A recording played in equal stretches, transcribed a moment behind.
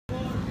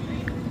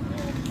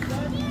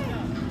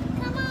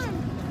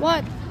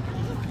What? To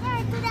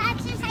the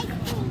exercise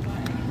thing.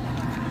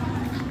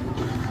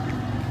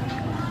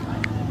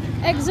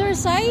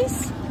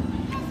 Exercise?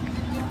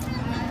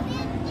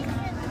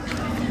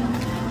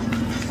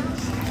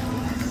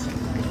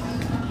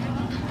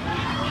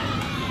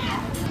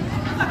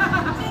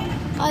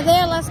 Oh,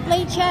 there, let's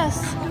play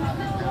chess.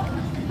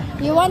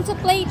 You want to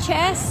play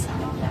chess?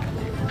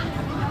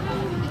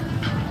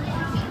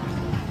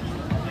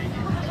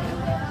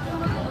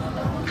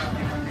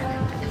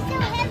 It's so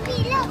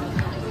heavy, look.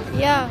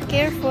 Yeah,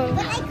 careful.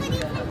 But I couldn't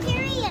even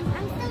carry it.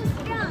 I'm so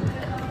strong.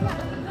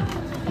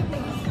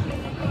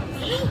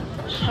 See?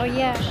 Oh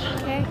yeah,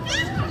 okay.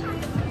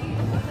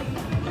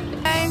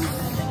 Time.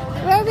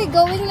 Where are we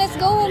going? Let's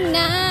go home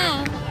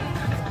now.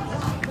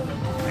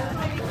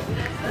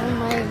 Oh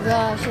my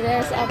gosh,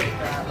 there's a...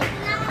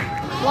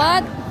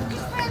 What?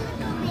 Just for a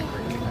little bit.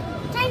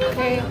 Tiny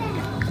Okay. bit.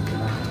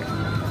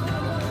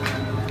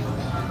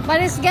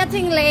 But it's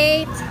getting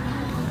late.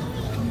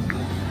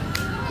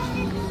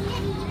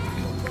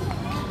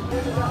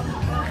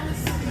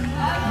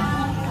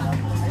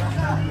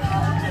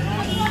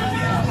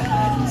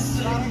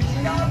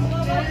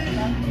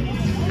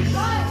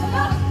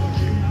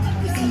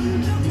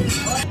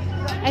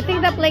 I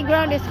think the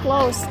playground is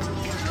closed.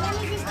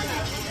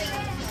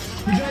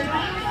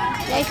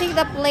 I think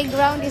the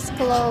playground is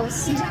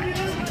closed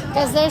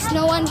because there's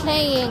no one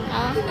playing.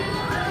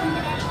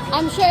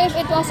 I'm sure if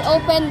it was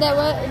open, there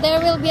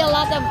will be a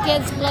lot of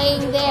kids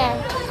playing there.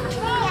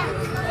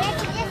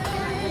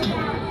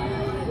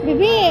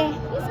 Bibi,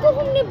 let's go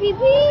home na,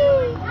 Bibi.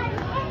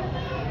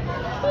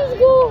 Let's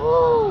go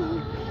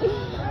home.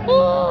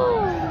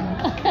 Oh.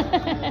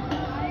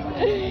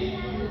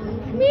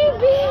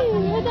 Bibi,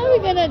 what are we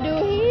gonna do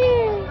here?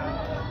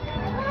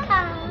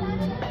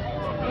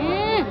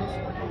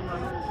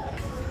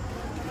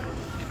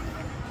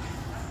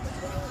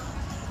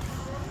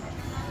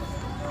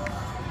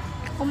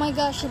 Oh my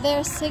gosh,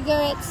 there's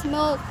cigarette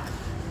smoke.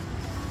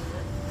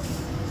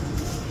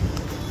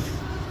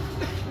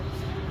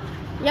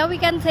 Yeah, we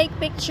can take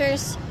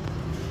pictures.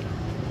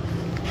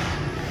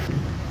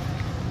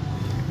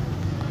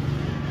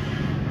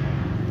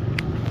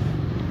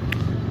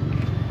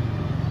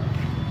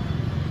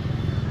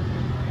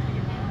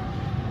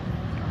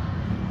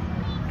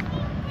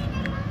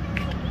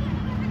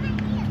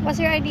 What's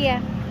your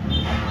idea?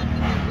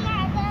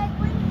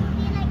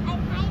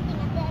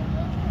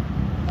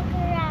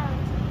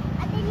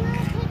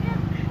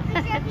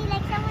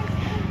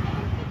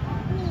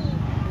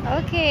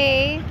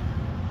 Okay.